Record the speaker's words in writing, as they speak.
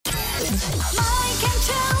Mike and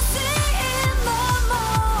Chelsea in the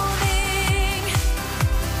morning.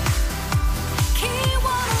 Key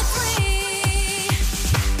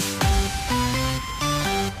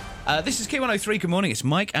 103. This is Key 103. Good morning. It's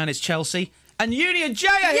Mike and it's Chelsea. And Uni and Jay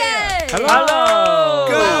are here. Hello.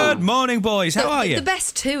 Good morning, boys. How are you? The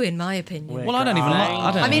best two, in my opinion. Well, I don't even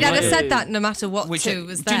like. I mean, I'd have said that no matter what two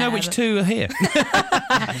was there. Do you know which two are here?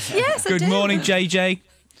 Yes, I do. Good morning, JJ.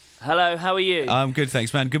 Hello, how are you? I'm good,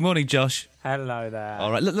 thanks, man. Good morning, Josh. Hello there.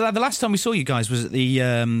 All right. Look, the last time we saw you guys was at the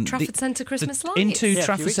Trafford Centre Christmas Lights. Into Yeah, a few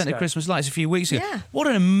Trafford weeks Centre ago. Christmas Lights a few weeks ago. Yeah. What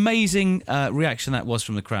an amazing reaction that was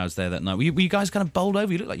from the crowds there that night. Were you guys kind of bowled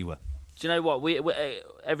over? You looked like you were. Do you know what? We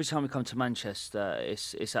every time we come to Manchester,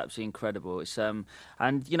 it's absolutely incredible. It's and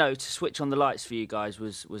you know, to switch on the lights for you guys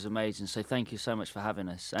was amazing. So thank you so much for having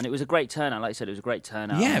us. And it was a great turnout. Like I said, it was a great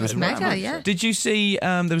turnout. Yeah, it was mega, yeah. Did you see?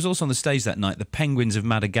 There was also on the stage that night the Penguins of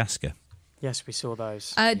Madagascar. Yes, we saw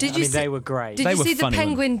those. Did you see, they were great. Did They you were see the funny, weren't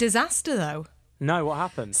penguin disaster, though? No, what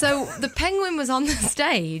happened? So the penguin was on the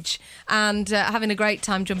stage and having a great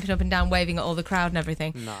time jumping up and down, waving at all the crowd and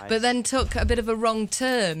everything. Nice. But then took a bit of a wrong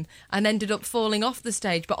turn and ended up falling off the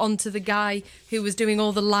stage, but onto the guy who was doing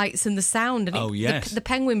all the lights and the sound. And Oh, yes. the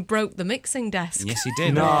penguin broke the mixing desk. Yes, he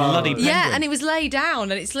did. No. Bloody penguin. Yeah, and it was lay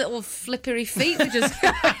down, and its little flippery feet were just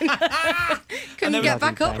couldn't get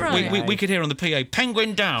back Bloody upright. penguin. We could hear on the PA,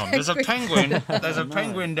 penguin down. There's a penguin. There's a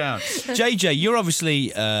penguin down. JJ, you're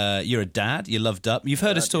obviously you're a dad. You're loved up. You've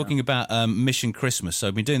heard us talking about Mission Christmas. So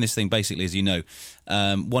I've been doing this thing basically, as you know.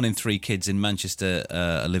 1 in 3 kids in Manchester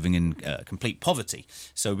are living in complete poverty.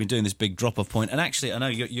 So we've been doing this big drop-off point. And actually, I know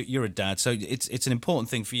you're a dad, so it's an important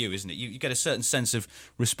thing for you, isn't it? You get a certain sense of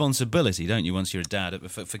responsibility, don't you, once you're a dad,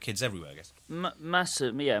 for kids everywhere, I guess.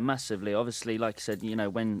 Massively. Obviously, like I said, you know,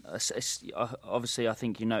 when obviously I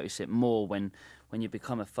think you notice it more when you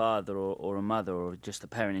become a father or a mother or just a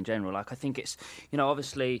parent in general. Like I think it's, you know,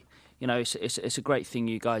 obviously, you know, it's a great thing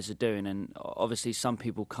you guys are doing, and obviously some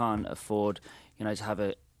people can't afford, you know, to have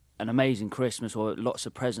an amazing Christmas or lots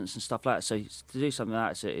of presents and stuff like that. So to do something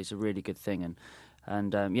like that is a really good thing,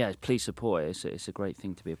 and yeah, please support it. It's a great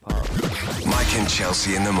thing to be a part of. Mike and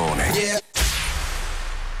Chelsea in the morning. Yeah.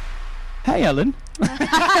 Hey, Ellen.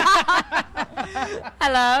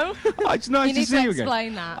 Hello. Oh, it's nice You to need see to you again.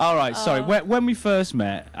 explain that. All right, sorry. When we first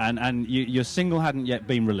met, and your single hadn't yet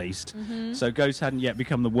been released, so Ghost hadn't yet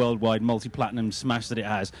become the worldwide multi-platinum smash that it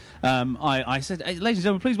has. I said, hey, ladies and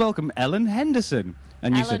gentlemen, please welcome Ellen Henderson.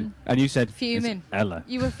 And you said, Fuming. "It's Ella."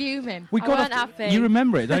 You were fuming. We got weren't off happy. You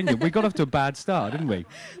remember it, don't you? We got off to a bad start, didn't we?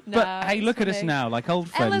 No, But hey, it's look at us funny. now, like old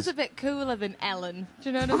friends. Ella's a bit cooler than Ellen. Do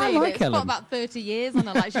you know what I I mean? like It's Ellen. got about 30 years on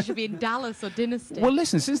her. Like she should be in Dallas or Dynasty. Well,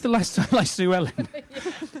 listen, since the last time I saw Ellen,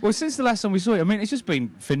 since the last time we saw you, I mean, it's just been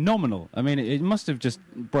phenomenal. I mean, it must have just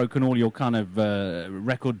broken all your kind of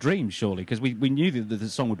record dreams, surely, because we knew that the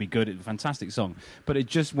song would be good. It's a fantastic song, but it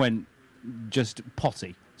just went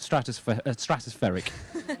potty, stratospheric,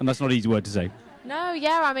 and that's not an easy word to say. No,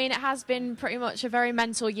 yeah, I mean, it has been pretty much a very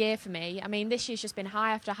mental year for me. I mean, this year's just been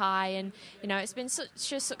high after high, and, you know, it's been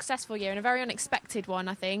such a successful year and a very unexpected one,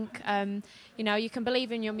 I think. You know, you can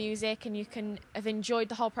believe in your music and you can have enjoyed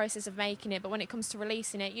the whole process of making it, but when it comes to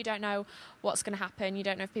releasing it, you don't know what's going to happen. You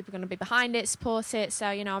don't know if people are going to be behind it, support it.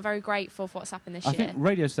 So, you know, I'm very grateful for what's happened this I year. think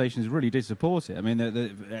radio stations really did support it. I mean,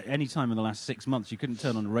 any time in the last 6 months, you couldn't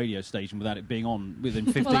turn on a radio station without it being on within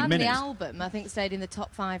 15 well, and minutes. the album, I think, stayed in the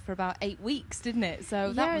top 5 for about 8 weeks, didn't it?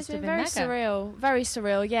 So that yeah, must it's have been been very mega. surreal. Very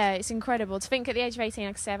surreal, yeah. It's incredible. To think at the age of 18,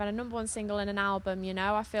 like I say, I've had a #1 single and an album, you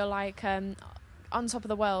know. I feel like on top of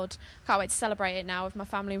the world. Can't wait to celebrate it now with my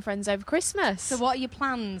family and friends over Christmas. So what are your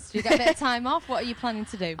plans? Do you get a bit of time off? What are you planning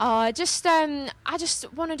to do? I just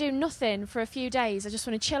want to do nothing for a few days. I just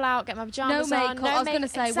want to chill out, get my pyjamas No on. makeup. I was going to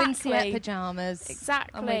say exactly. Wincy pyjamas. I'm with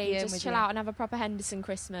Exactly. you, I'm Just with chill you. out and have a proper Henderson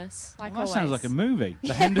Christmas. Like Well, that always. sounds like a movie,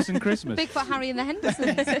 The Henderson Christmas. Bigfoot Harry and the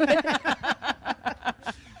Hendersons.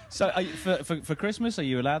 So, for Christmas, are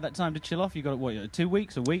you allowed that time to chill off? You got what? 2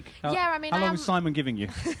 weeks, a week? Yeah, I mean, how I long am- is Simon giving you?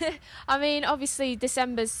 I mean, obviously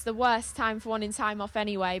December's the worst time for wanting time off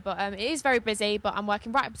anyway, but it is very busy, but I'm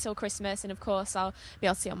working right up until Christmas, and of course I'll be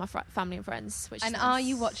able to see all my family and friends. Which And is are nice.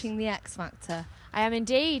 you watching The X Factor? I am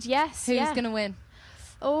indeed, yes. Who's yeah. going to win?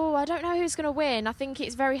 Oh, I don't know who's going to win. I think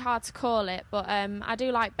it's very hard to call it, but I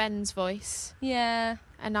do like Ben's voice, Yeah.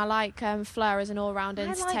 and I like Fleur as an all-round I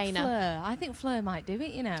like entertainer. Fleur. I think Fleur might do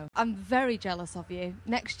it, you know. I'm very jealous of you.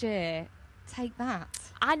 Next year, take that.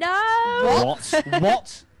 I know!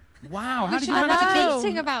 What? Wow, how did you I manage to keep... know.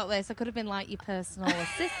 Meeting about this. I could have been like your personal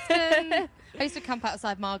assistant. I used to camp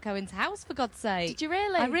outside Mark Owen's house, for God's sake. Did you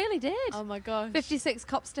really? I really did. Oh my gosh. 56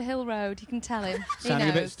 Copster Hill Road. You can tell him. He Sounding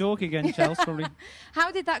a bit knows. stalky again, Chelsea, probably.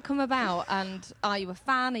 How did that come about? And are you a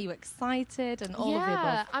fan? Are you excited? And all of the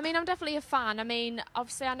above. I mean, I'm definitely a fan. I mean,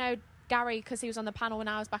 obviously, I know Gary because he was on the panel when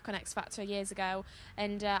I was back on X Factor years ago,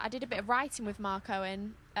 and I did a bit of writing with Mark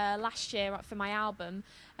Owen last year for my album.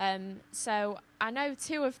 So I know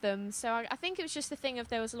two of them. So I think it was just the thing of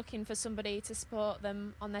they was looking for somebody to support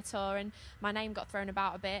them on their tour, and my name got thrown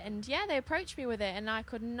about a bit. And yeah, they approached me with it, and I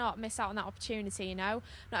could not miss out on that opportunity. You know,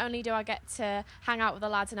 not only do I get to hang out with the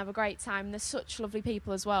lads and have a great time, they're such lovely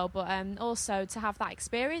people as well. But also to have that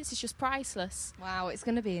experience is just priceless. Wow, it's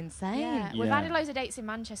going to be insane. Yeah, we've added loads of dates in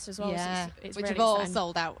Manchester as well. Yeah, so it's which really have all exciting.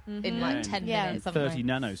 sold out in like 10 Yeah. minutes. haven't 30 they?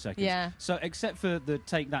 nanoseconds. Yeah. So, except for the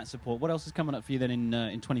Take That support, what else is coming up for you then in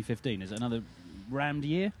 2015? Is it another rammed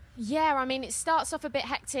year? Yeah, I mean, it starts off a bit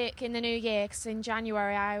hectic in the new year because in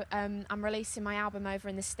January I'm releasing my album over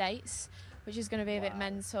in the States, which is going to be a bit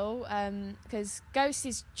mental because Ghost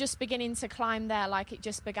is just beginning to climb there like it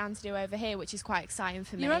just began to do over here, which is quite exciting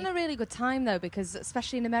for me. You're on a really good time, though, because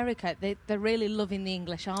especially in America, they're really loving the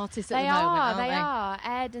English artists at They the moment, are, aren't they are.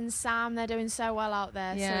 Ed and Sam, they're doing so well out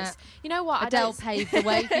there. Yeah. So it's, you know what? Adele paved the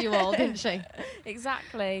way for you all, didn't she?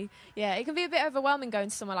 Exactly. Yeah, it can be a bit overwhelming going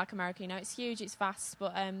to somewhere like America. You know, it's huge, it's vast,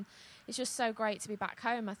 but it's just so great to be back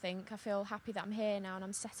home, I think. I feel happy that I'm here now and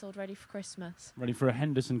I'm settled, ready for Christmas. Ready for a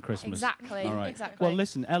Henderson Christmas. Exactly, All right. exactly. Well,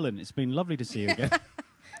 listen, Ellen, it's been lovely to see you again.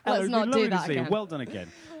 Let's it's not been do lovely that to see you. again. Well done again.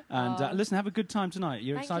 And listen, have a good time tonight.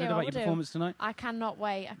 You're Thank excited you, I about your will do. performance tonight? I cannot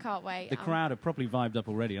wait. I can't wait. The crowd are properly vibed up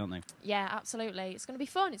already, aren't they? Yeah, absolutely. It's going to be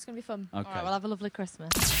fun. It's going to be fun. Okay. All right, well, have a lovely Christmas.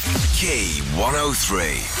 Key 103.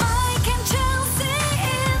 Mike and Chelsea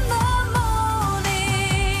in the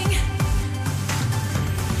morning.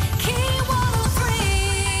 Key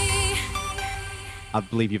 103. I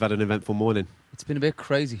believe you've had an eventful morning. It's been a bit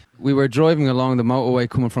crazy. We were driving along the motorway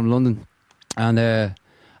coming from London, and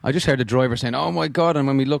I just heard the driver saying, "Oh my God," and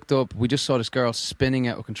when we looked up, we just saw this girl spinning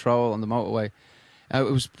out of control on the motorway. It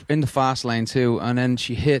was in the fast lane too, and then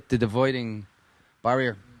she hit the dividing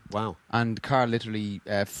barrier. Wow. And the car literally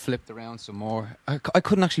flipped around some more. I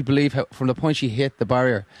couldn't actually believe how, from the point she hit the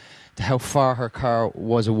barrier to how far her car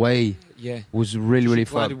was away. Yeah. Was really, really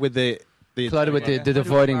far. Collided with the Collided with the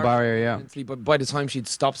dividing barrier, yeah. But by the time she'd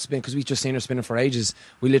stopped spinning, because we'd just seen her spinning for ages,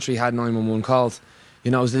 we literally had 911 called. You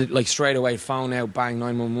know, it was like straight away, phone out, bang,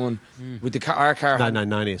 911. With the car, our car.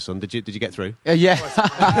 999 son. Did you get through? Yeah.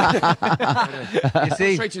 You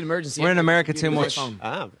see, straight to the emergency. we're in America too much.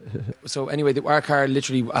 So anyway, our car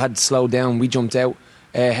literally had slowed down. We jumped out,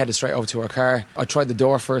 headed straight over to our car. I tried the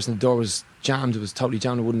door first, and the door was jammed. It was totally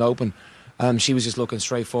jammed. It wouldn't open. She was just looking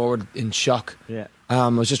straight forward in shock. Yeah. I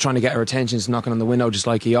was just trying to get her attention, just knocking on the window, just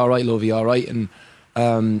like, "You all right, love? You all right?"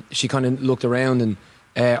 And she kind of looked around, and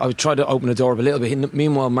I tried to open the door up a little bit.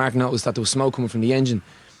 Meanwhile, Mark noticed that there was smoke coming from the engine.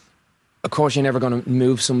 Of course, you're never going to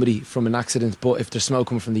move somebody from an accident, but if there's smoke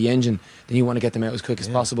coming from the engine, then you want to get them out as quick as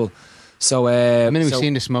possible. So, the minute we've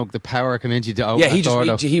seen the smoke, the power come into the open he door.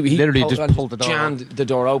 he literally just pulled the door jammed open. the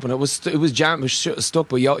door open. It was jammed, it was stuck,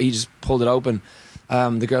 but he just pulled it open.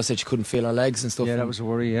 The girl said she couldn't feel her legs and stuff. Yeah, that was a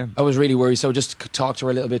worry. Yeah, I was really worried. So just talked to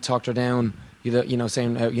her a little bit, talked her down. You know,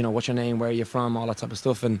 saying what's your name, where are you from, all that type of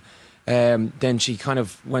stuff. And then she kind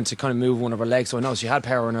of went to move one of her legs. So I know she had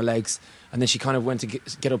power in her legs. And then she kind of went to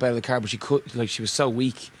get up out of the car, but she was so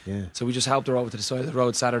weak. Yeah. So we just helped her over to the side of the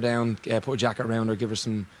road, sat her down, put a jacket around her, give her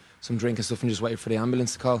some drink and stuff, and just waited for the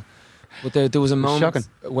ambulance to call. But there was a moment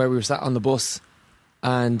where we were sat on the bus,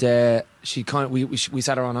 and she we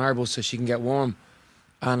sat her on our bus so she can get warm.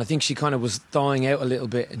 And I think she kind of was thawing out a little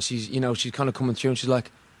bit, and she's kind of coming through, and she's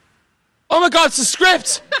like, "Oh my God, it's a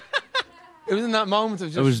script!" It was in that moment of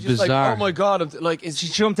just, it was just bizarre. like, "Oh my God!" She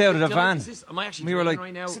jumped out of the van. Am I actually? We were like,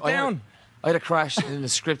 right now? "Sit down." I had a crash, and the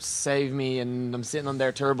script saved me, and I'm sitting on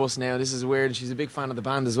their tour bus now. This is weird. And she's a big fan of the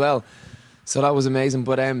band as well, so that was amazing.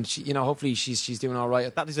 But she, hopefully she's doing all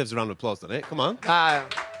right. That deserves a round of applause, doesn't it? Come on.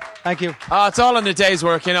 Thank you. It's all in the day's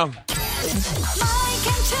work, you know. Mike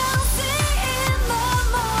and Chelsea in the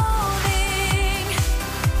morning.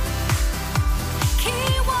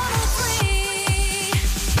 Key 103.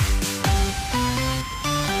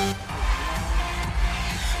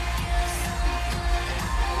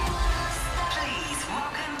 Please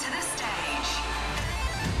welcome to the stage,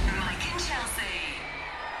 Mike and Chelsea.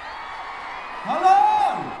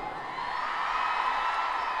 Hello!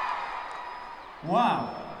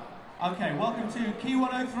 Wow. Okay, welcome to Key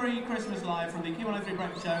 103 Christmas Live from the Key 103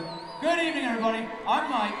 Breakfast Show. Good evening, everybody. I'm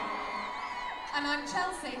Mike. And I'm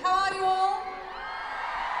Chelsea. How are you all?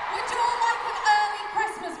 We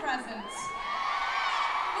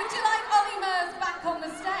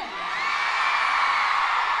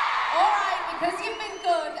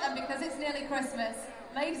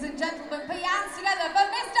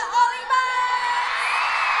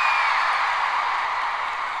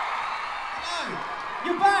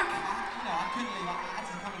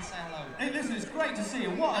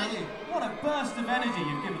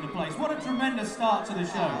fabulous start to the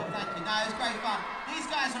show. Oh, thank you. No, it was great fun. These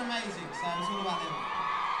guys are amazing, so it's all about them.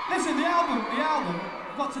 Listen, the album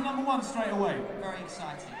got to number 1 straight away. Very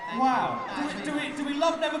exciting. Thank Wow. you. Do we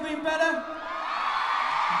love Never Been Better?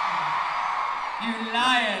 You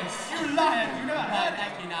liars! You liars! You know that?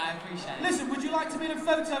 Thank you. No, I appreciate it. Listen, would you like to be in a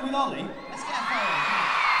photo with Ollie? Let's get a photo.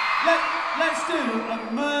 Let's do a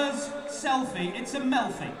Mers selfie. It's a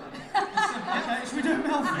Melfi. Okay, should we do a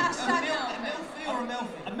Melfi? A Milfie or a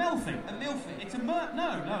Melfi? A Melfi. A Milfie. It's a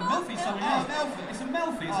Melfi's something else. Melfi. It's a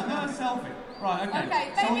Melfi. It's a Mers selfie. Right, okay.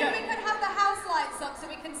 Okay, So maybe we'll we could have the house lights up so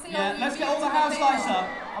we can see all Yeah, you let's get all the beautiful house lights people. up,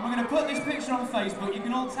 and we're going to put this picture on Facebook. You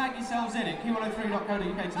can all tag yourselves in it, q103.co.uk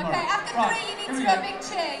tomorrow. Okay, after Right, 3 you need here to we do a go. big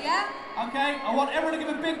cheer, yeah? Okay, I want everyone to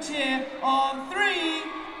give a big cheer on 3,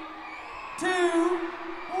 2, 1.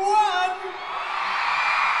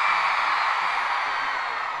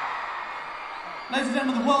 Ladies and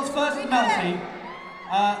gentlemen, the world's first Melfi.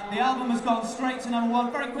 The album has gone straight to number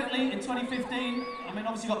 1 very quickly in 2015. I mean,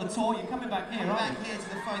 obviously you got the tour. You're coming back here, aren't you? Back here to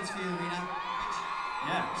the Phonesfield Arena.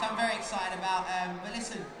 Yeah. Which I'm very excited about. But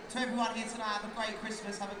listen, to everyone here tonight, have a great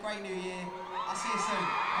Christmas, have a great New Year. I'll see you soon.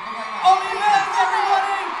 Have a great night. Ollie Mers,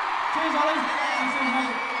 everybody! Cheers, Ollie. See you soon,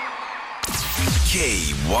 mate.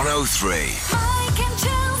 Key 103. Mike and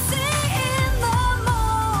Chelsea in the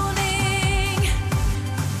morning.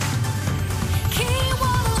 Key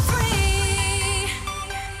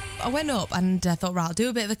 103. I went up and thought, right, I'll do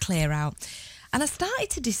a bit of a clear out. And I started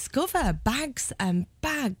to discover bags and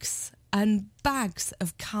bags and bags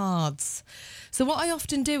of cards. So what I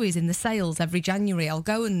often do is in the sales every January, I'll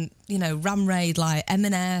go and, ram raid like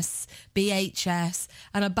M&S, BHS,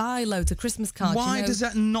 and I buy loads of Christmas cards. Why does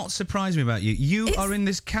that not surprise me about you? You are in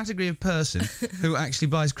this category of person who actually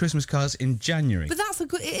buys Christmas cards in January. But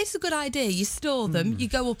it is a good idea. You store them, you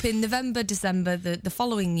go up in November, December, the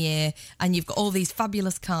following year, and you've got all these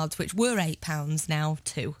fabulous cards, which were £8 now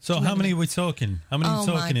too. So how many are we talking? How many are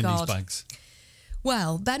we Oh, my talking in these God. bags?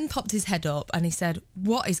 Well, Ben popped his head up and he said,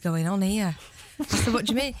 "What is going on here?" I said, "What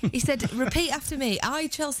do you mean?" He said, "Repeat after me. I,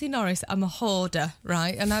 Chelsea Norris, am a hoarder,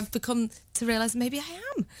 right? And I've become to realise maybe I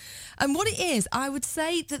am." And what it is, I would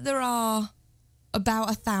say that there are about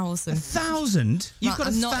 1,000. 1,000? You've got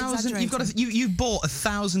I'm not 1,000. You've got exaggerating. you bought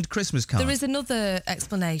 1,000 Christmas cards. There is another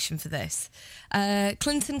explanation for this.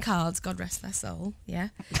 Clinton cards, God rest their soul, yeah.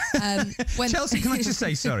 Chelsea, can I just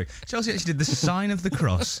say, sorry, Chelsea actually did the sign of the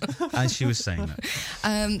cross as she was saying that.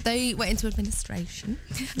 They went into administration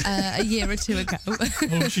a year or two ago.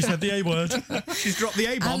 Oh, she said the A word. She's dropped the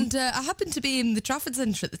A-bomb. And I happened to be in the Trafford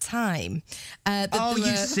Centre at the time.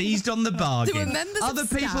 You seized on the bargain. There were members of Other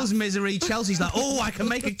staff. people's misery. Chelsea's like, I can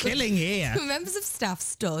make a killing here. Members of staff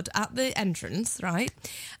stood at the entrance, right?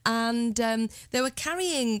 And they were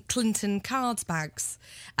carrying Clinton cards bags.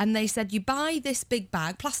 And they said, you buy this big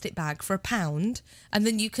bag, plastic bag, for £1, and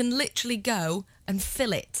then you can literally go and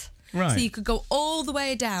fill it. Right. So you could go all the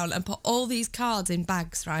way down and put all these cards in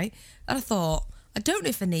bags, right? And I thought, I don't know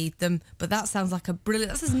if I need them, but that sounds like a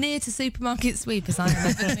brilliant... That's as near to supermarket sweep as I'm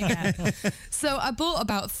ever going to get. So I bought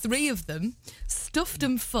about 3 of them, stuffed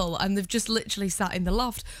them full, and they've just literally sat in the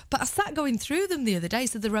loft. But I sat going through them the other day,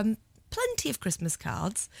 so there are plenty of Christmas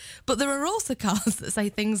cards, but there are also cards that say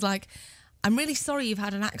things like, "I'm really sorry you've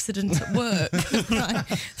had an accident at work." Right.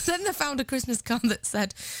 So then they found a Christmas card that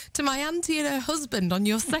said, "To my auntie and her husband on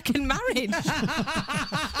your second marriage."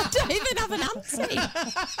 I don't even have an auntie.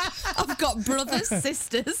 I've got brothers,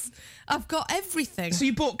 sisters. I've got everything. So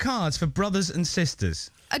you bought cards for brothers and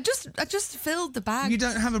sisters? I just filled the bag. You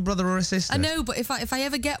don't have a brother or a sister? I know, but if I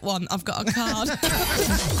ever get one, I've got a card. Mike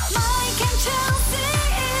and Chelsea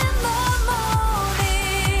in the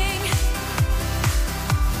morning.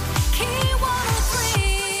 Key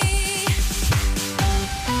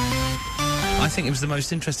 103. I think it was the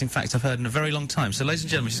most interesting fact I've heard in a very long time. So, ladies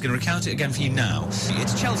and gentlemen, she's going to recount it again for you now.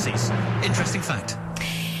 It's Chelsea's interesting fact.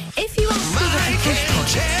 If you are stood at a push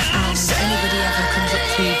project and anybody ever comes up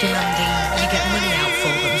to you demanding you get money out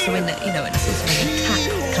for them, so in a sort of an attack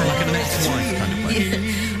kind Like of an ex-wife kind of way.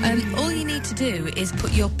 Yeah. All you need to do is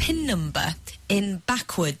put your PIN number in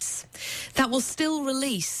backwards. That will still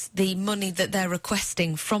release the money that they're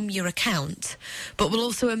requesting from your account, but will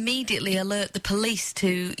also immediately alert the police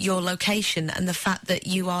to your location and the fact that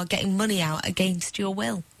you are getting money out against your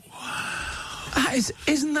will.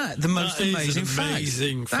 Isn't that the most That is amazing an fact?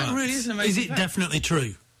 amazing fact. That really is an amazing Is it fact. definitely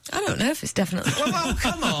true? I don't know if it's definitely true. Well,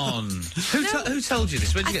 come on. Who told you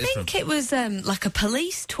this? Where'd you get this from? I think it was like a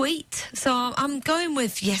police tweet. So I'm going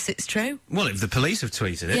with yes, it's true. Well, if the police have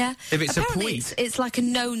tweeted it. Yeah. If it's Apparently a tweet. It's like a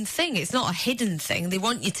known thing. It's not a hidden thing. They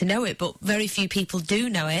want you to know it, but very few people do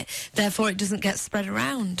know it. Therefore, it doesn't get spread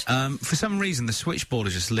around. For some reason, the switchboard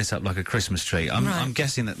is just lit up like a Christmas tree. I'm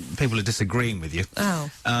guessing that people are disagreeing with you. Oh.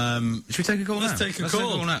 Should we take a call now? Let's take a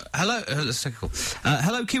call. Now. Hello, let's take a call.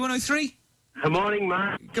 Hello, Q103? Good morning,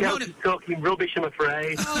 Matt. Good morning. Chelsea's talking rubbish, I'm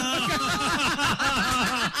afraid.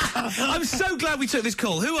 I'm so glad we took this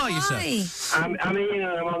call. Who are you, sir? I'm Ian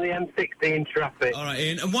and I'm on the M16 traffic. All right,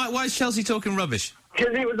 Ian. And why is Chelsea talking rubbish?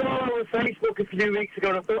 Because it was all over Facebook a few weeks ago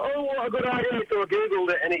and I thought, oh, what a good idea, so I googled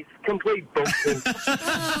it and it's complete bumping.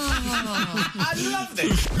 I love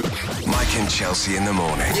this. Mike and Chelsea in the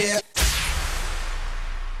morning. Yeah.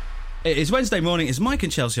 It is Wednesday morning. It's Mike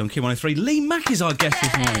and Chelsea on Q103. Lee Mack is our guest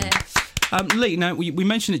this morning. Lee, now, we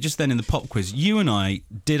mentioned it just then in the pop quiz. You and I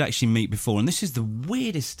did actually meet before, and this is the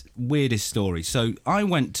weirdest story. So I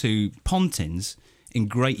went to Pontins in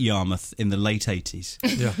Great Yarmouth in the late 80s.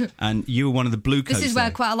 Yeah. And you were one of the blue coats. This is where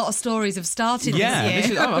quite a lot of stories have started Yeah,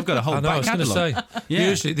 this year. I've got a whole back catalogue. I was going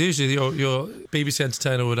to say, usually your BBC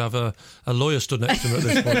entertainer would have a lawyer stood next to him at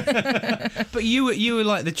this point. But you were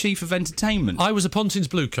like the chief of entertainment. I was a Pontins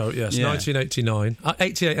blue coat, yes, Yeah. 1989.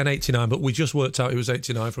 88 and 89, but we just worked out it was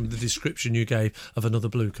 89 from the description you gave of another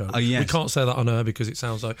blue coat. Oh, yes. We can't say that on air because it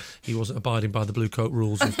sounds like he wasn't abiding by the blue coat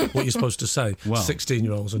rules of what you're supposed to say, Well,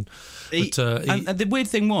 16-year-olds. And the weird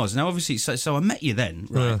thing was, now obviously, so I met you then,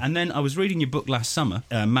 right? Yeah. And then I was reading your book last summer,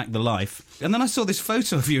 Mac the Life, and then I saw this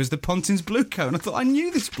photo of you as the Pontins blue coat, and I thought I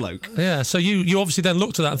knew this bloke. Yeah, so you obviously then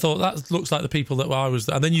looked at that and thought, that looks like the people that I was...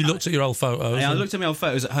 And then you looked at your old photos. Yeah, I and- looked at my old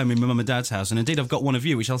photos at home in my mum and dad's house, and indeed I've got one of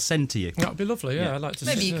you, which I'll send to you. That would be lovely, yeah. I'd like to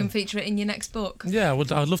Maybe see you yeah. can feature it in your next book. Yeah,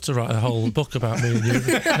 I'd love to write a whole book about me and you.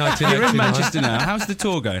 You're 1989. in Manchester now. How's the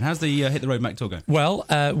tour going? How's the Hit the Road Mac tour going? Well,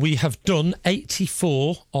 we have done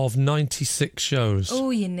 84 of 96 shows. Oh,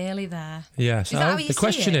 you're nearly there. Yeah, Is so that how you the see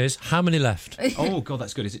question it? is, how many left? Oh, God,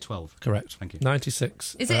 that's good. Is it 12? Correct. Thank you.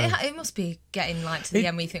 96. Is it? It must be getting like to the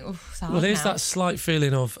end where you think, oh, it's hard Well, there's now. that slight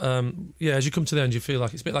feeling of, as you come to the end, you feel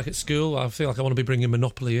like it's a bit like at school. I feel like I want to be bringing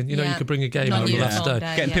Monopoly in. You know, Yeah. you could bring a game Not on the you last all day.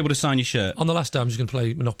 day, Getting yeah. people to sign your shirt. On the last day, I'm just going to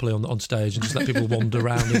play Monopoly on stage and just let people wander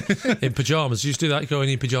around in pyjamas. You just do that, you go in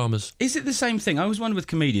your pyjamas. Is it the same thing? I always wonder with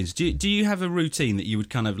comedians, do you have a routine that you would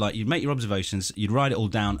kind of like, you'd make your observations, you'd write it all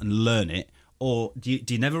down and learn it, or do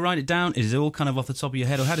you never write it down? Is it all kind of off the top of your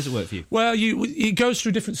head, or how does it work for you? Well, it goes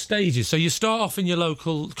through different stages. So you start off in your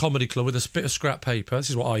local comedy club with a bit of scrap paper.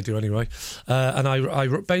 This is what I do anyway. And I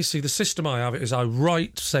basically, the system I have is I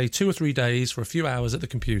write, say, 2 or 3 days for a few hours at the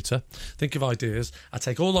computer, think of ideas. I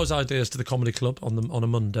take all those ideas to the comedy club on a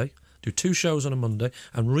Monday, do 2 shows on a Monday,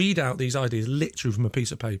 and read out these ideas literally from a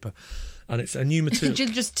piece of paper. And it's a new material. Did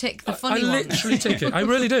you just tick the I funny ones? literally tick it. I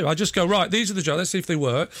really do. I just go, right, these are the jokes, let's see if they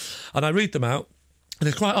work. And I read them out. And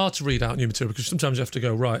it's quite hard to read out new material because sometimes you have to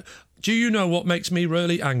go, right, do you know what makes me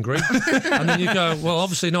really angry? And then you go, well,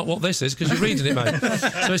 obviously not what this is because you're reading it, mate.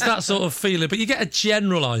 So it's that sort of feeling. But you get a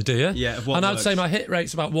general idea. Yeah, of what and I'd works. say my hit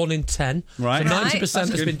rate's about 1 in 10. Right. So Right. 90% That's has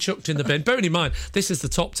good. been chucked in the bin. Bearing in mind, this is the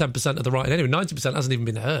top 10% of the writing anyway. 90% hasn't even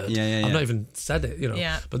been heard. Yeah. I've not even said it, you know.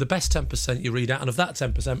 Yeah. But the best 10% you read out, and of that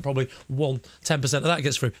 10%, probably 10% of that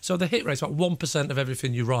gets through. So the hit rate's about 1% of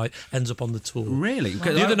everything you write ends up on the tour. Really?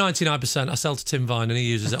 The other 99% I sell to Tim Vine and he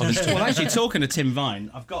uses it on his tour. Well, actually, talking to Tim Vine,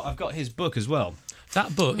 I've got his book as well.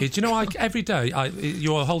 That book, do you know, every day,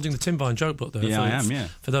 you are holding the Tim Vine joke book there. Yeah, for, I am, yeah.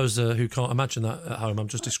 For those who can't imagine that at home, I'm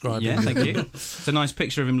just describing Yeah, it. thank you. It's a nice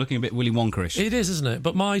picture of him looking a bit Willy Wonka-ish. It is, isn't it?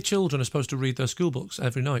 But my children are supposed to read their school books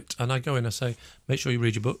every night. And I go in, I say, make sure you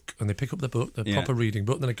read your book. And they pick up the book, the Yeah. proper reading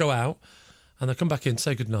book. Then I go out. And they come back in,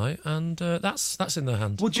 say goodnight, and that's in their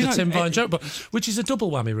hand. Well, do you the know, Tim Vine joke book, which is a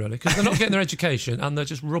double whammy, really, because they're not getting their education and they're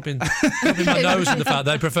just rubbing my nose in the fact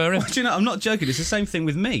they prefer it. Do you know, I'm not joking. It's the same thing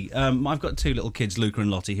with me. I've got 2 little kids, Luca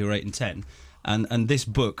and Lottie, who are 8 and 10, and this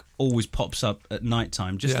book always pops up at night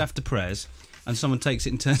time, just Yeah. after prayers, and someone takes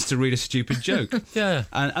it and turns to read a stupid joke. Yeah.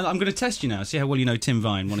 And I'm going to test you now, see how well you know Tim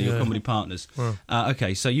Vine, one of your Yeah. comedy partners. Wow.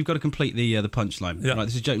 Okay, so you've got to complete the punchline. Yeah. Right,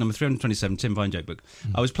 this is joke number 327, Tim Vine joke book.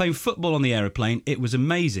 I was playing football on the aeroplane. It was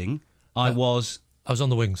amazing. I was on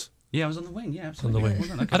the wings. Yeah, I was on the wing. Yeah, On absolutely. the wing. Well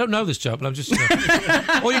done, okay. I don't know this joke, but I'm just.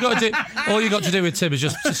 All you got to do with Tim is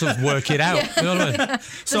just sort of work it out. You know what I mean?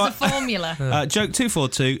 There's a formula. Joke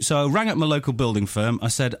 242. So I rang up my local building firm. I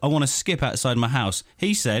said, I want to skip outside my house.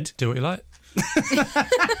 He said, do what you like.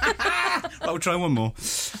 I'll try one more.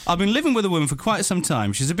 I've been living with a woman for quite some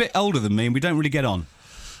time. She's a bit older than me and we don't really get on.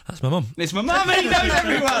 That's my mum. It's my mum. He knows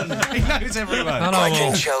everyone. He knows everyone. Hello. Mike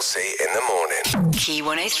and Chelsea in the morning. Key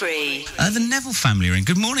 103. The Neville family are in.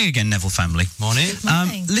 Good morning again, Neville family. Morning.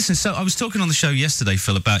 Listen, so I was talking on the show yesterday,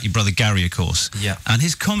 Phil, about your brother Gary, of course. Yeah. And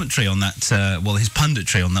his commentary on that, his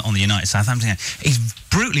punditry on the United Southampton game, he's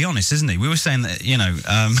brutally honest, isn't he? We were saying that,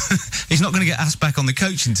 he's not going to get asked back on the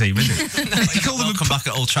coaching team, is it? He called them come back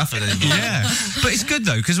at Old Trafford anymore. Yeah. But it's good,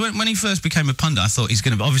 though, because when he first became a pundit, I thought he's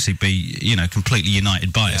going to obviously be, completely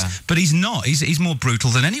United biased. Yeah. But he's not. He's more brutal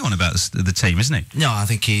than anyone about the team, isn't he? No, I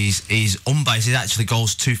think he's unbiased. He actually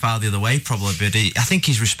goes too far the other way, probably. But I think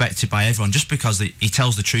he's respected by everyone just because he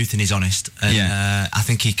tells the truth and he's honest. And I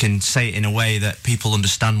think he can say it in a way that people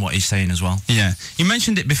understand what he's saying as well. Yeah. You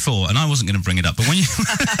mentioned it before, and I wasn't going to bring it up, but when you...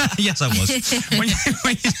 yes, I was. when you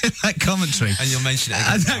did that commentary... And you'll mention it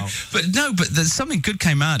again now. But there's something good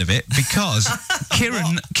came out of it because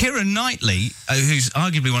Keira Knightley, who's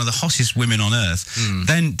arguably one of the hottest women on earth,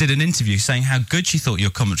 then did an interview saying how good she thought your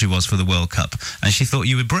commentary was for the World Cup, and she thought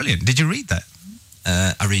you were brilliant. Did you read that?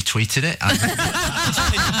 I retweeted it.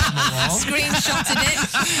 Screenshotted it.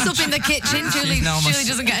 It's up in the kitchen. Julie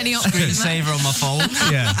doesn't get any options. Screensaver on my phone.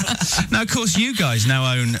 Yeah. Now, of course, you guys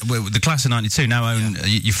now own, the class of 92 now own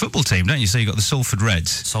your football team, don't you? So you've got the Salford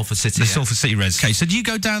Reds. Salford City. The Salford City Reds. Okay, so do you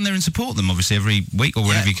go down there and support them, obviously, every week or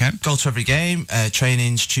whenever you can? Go to every game,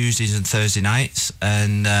 trainings Tuesdays and Thursday nights,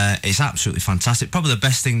 and it's absolutely fantastic. Probably the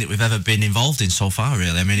best thing that we've ever been involved in so far,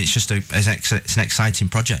 really. I mean, it's just it's an exciting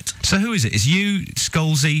project. So who is it? Is you,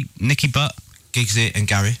 Scholesy, Nicky Butt, Giggsy and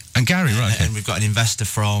Gary. And Gary, right. Okay. And we've got an investor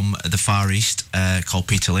from the Far East called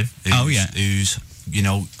Peter Lim. Who's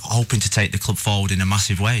hoping to take the club forward in a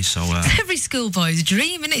massive way. So every schoolboy's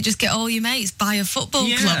dream, isn't it? Just get all your mates, buy a football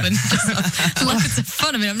club and just have loads of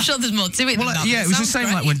fun. I mean, I'm sure there's more to it than that. Yeah, it was the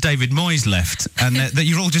same like when David Moyes left and that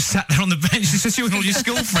you're all just sat there on the bench. It's just you and all your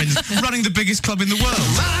school friends running the biggest club in the world.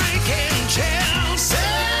 Mike and Chelsea.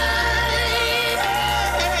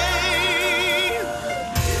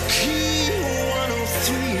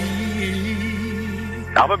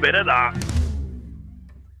 Have a bit of that.